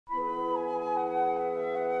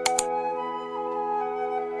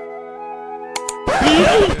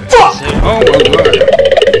Fuck! Oh my god.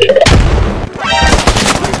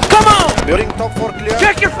 Come on! Building top 4 clear.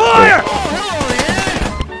 Check your fire!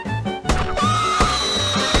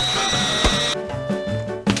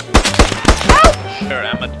 Sure,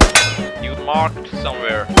 Emmett. You marked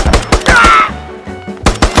somewhere.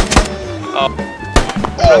 Oh.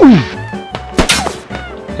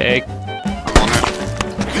 Hey.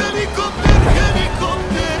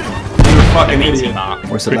 You fucking idiot.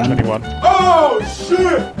 Where's the land? Oh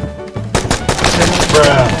shit!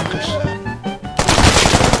 Bruh.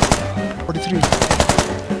 43.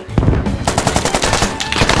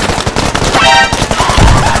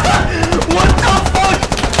 What the fuck?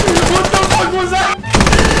 What the fuck was that?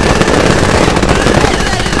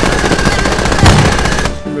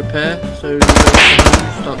 Repair, so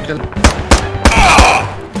start killing.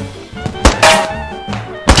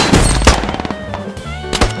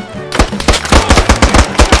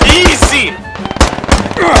 Easy!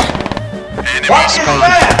 What is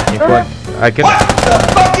that? I can. What the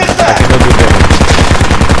fuck is that? I cannot do that.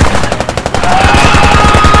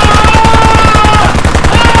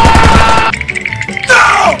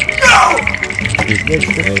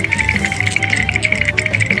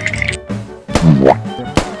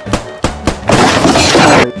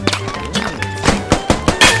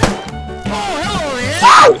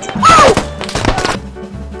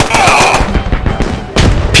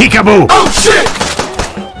 Peekaboo! Oh shit!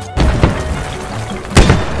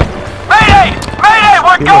 Mayday! Mayday!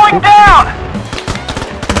 We're going down!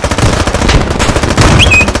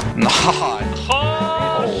 Nice.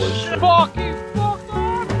 Holy shit. Fuck you! Fuck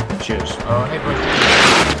off! Cheers. Hey, bro.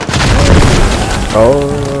 Oh.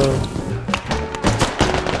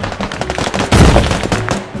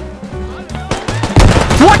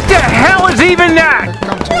 What the hell is even that?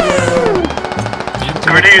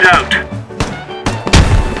 Grenade out!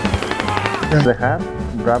 They have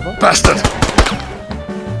Bravo. Bastard!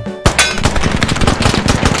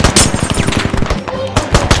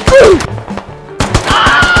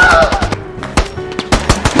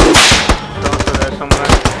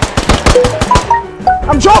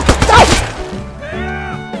 I'm joking!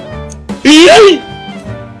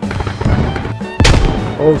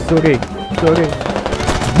 Oh, sorry. Sorry.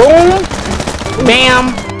 Boom! Bam!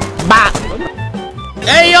 Bop!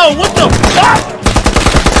 Hey yo, what the fuck?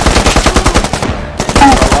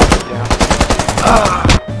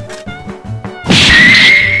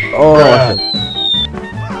 Oh, awesome.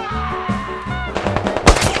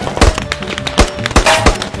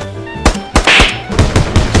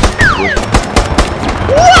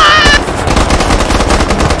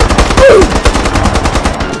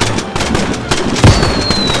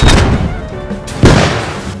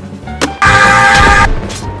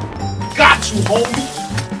 Got you, homie!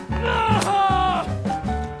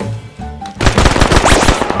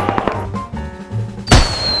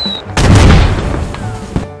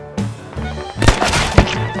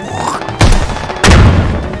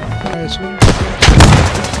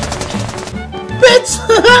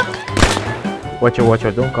 Watch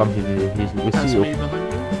out, don't come. We see you.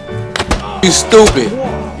 You stupid.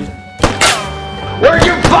 Where'd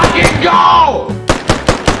you fucking go?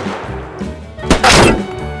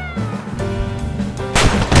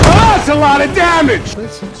 Oh, that's a lot of damage!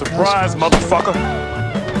 Surprise, motherfucker!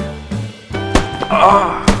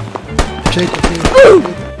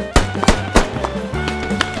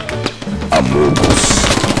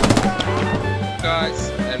 Guys,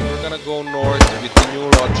 and we're gonna go north with the new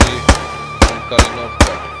Roger and Kalinovka.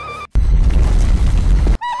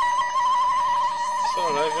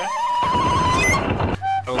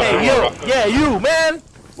 Hey, you! Yeah, you, man!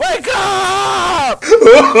 Wake up!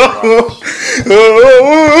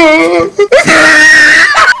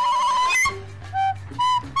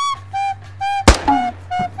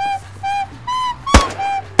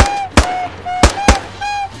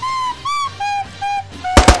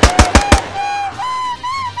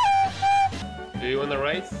 Do you wanna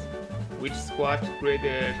race? Which squad create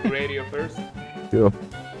the radio first? Sure.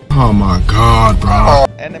 Oh my god, bro.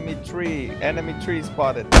 Enemy tree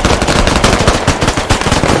spotted.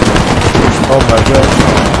 Oh my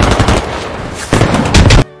god.